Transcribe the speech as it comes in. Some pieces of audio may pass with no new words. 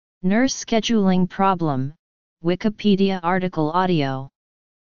Nurse scheduling problem, Wikipedia article audio.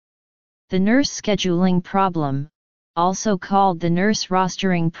 The nurse scheduling problem, also called the nurse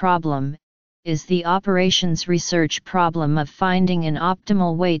rostering problem, is the operations research problem of finding an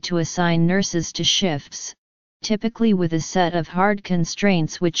optimal way to assign nurses to shifts, typically with a set of hard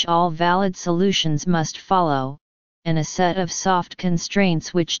constraints which all valid solutions must follow, and a set of soft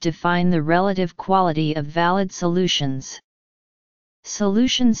constraints which define the relative quality of valid solutions.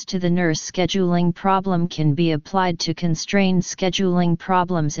 Solutions to the nurse scheduling problem can be applied to constrained scheduling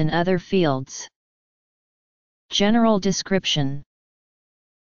problems in other fields. General description: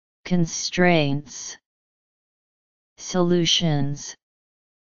 Constraints. Solutions.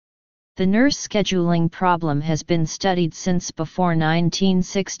 The nurse scheduling problem has been studied since before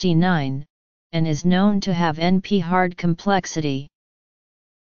 1969, and is known to have NP hard complexity.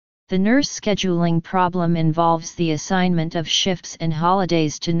 The nurse scheduling problem involves the assignment of shifts and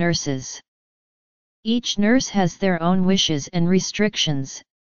holidays to nurses. Each nurse has their own wishes and restrictions,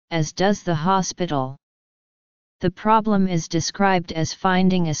 as does the hospital. The problem is described as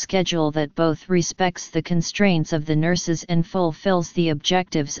finding a schedule that both respects the constraints of the nurses and fulfills the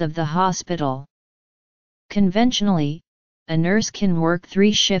objectives of the hospital. Conventionally, a nurse can work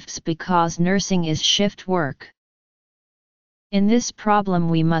 3 shifts because nursing is shift work. In this problem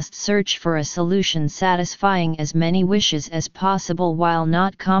we must search for a solution satisfying as many wishes as possible while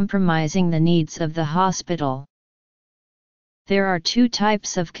not compromising the needs of the hospital. There are 2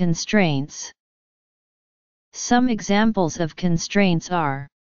 types of constraints. Some examples of constraints are: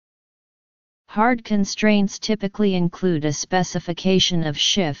 hard constraints typically include a specification of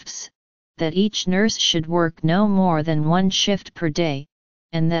shifts, that each nurse should work no more than 1 shift per day,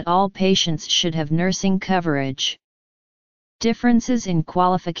 and that all patients should have nursing coverage. Differences in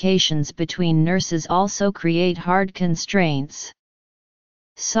qualifications between nurses also create hard constraints.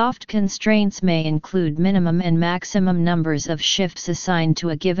 Soft constraints may include minimum and maximum numbers of shifts assigned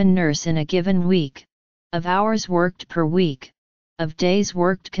to a given nurse in a given week, of hours worked per week, of days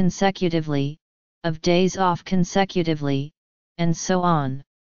worked consecutively, of days off consecutively, and so on.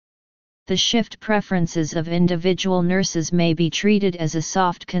 The shift preferences of individual nurses may be treated as a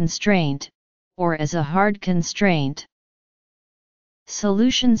soft constraint, or as a hard constraint.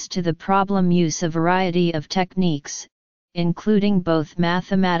 Solutions to the problem use a variety of techniques, including both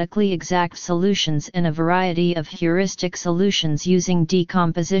mathematically exact solutions and a variety of heuristic solutions using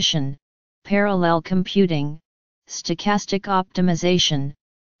decomposition, parallel computing, stochastic optimization,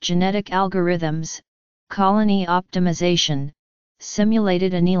 genetic algorithms, colony optimization,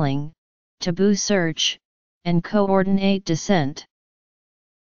 simulated annealing, taboo search, and coordinate descent.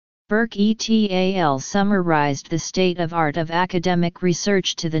 Burke et al. Summarized the state-of-art of academic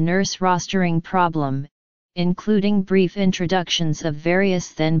research to the nurse rostering problem, including brief introductions of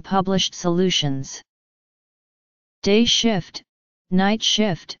various then-published solutions. Day shift, night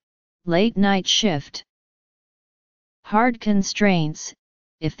shift, late night shift. Hard constraints: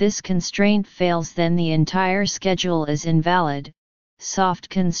 if this constraint fails then the entire schedule is invalid. Soft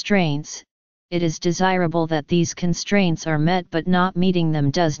constraints: it is desirable that these constraints are met, but not meeting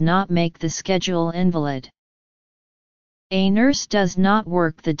them does not make the schedule invalid. A nurse does not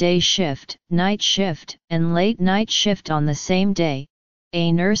work the day shift, night shift, and late night shift on the same day.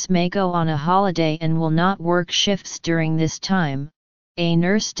 A nurse may go on a holiday and will not work shifts during this time. A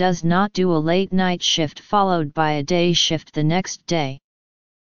nurse does not do a late night shift followed by a day shift the next day.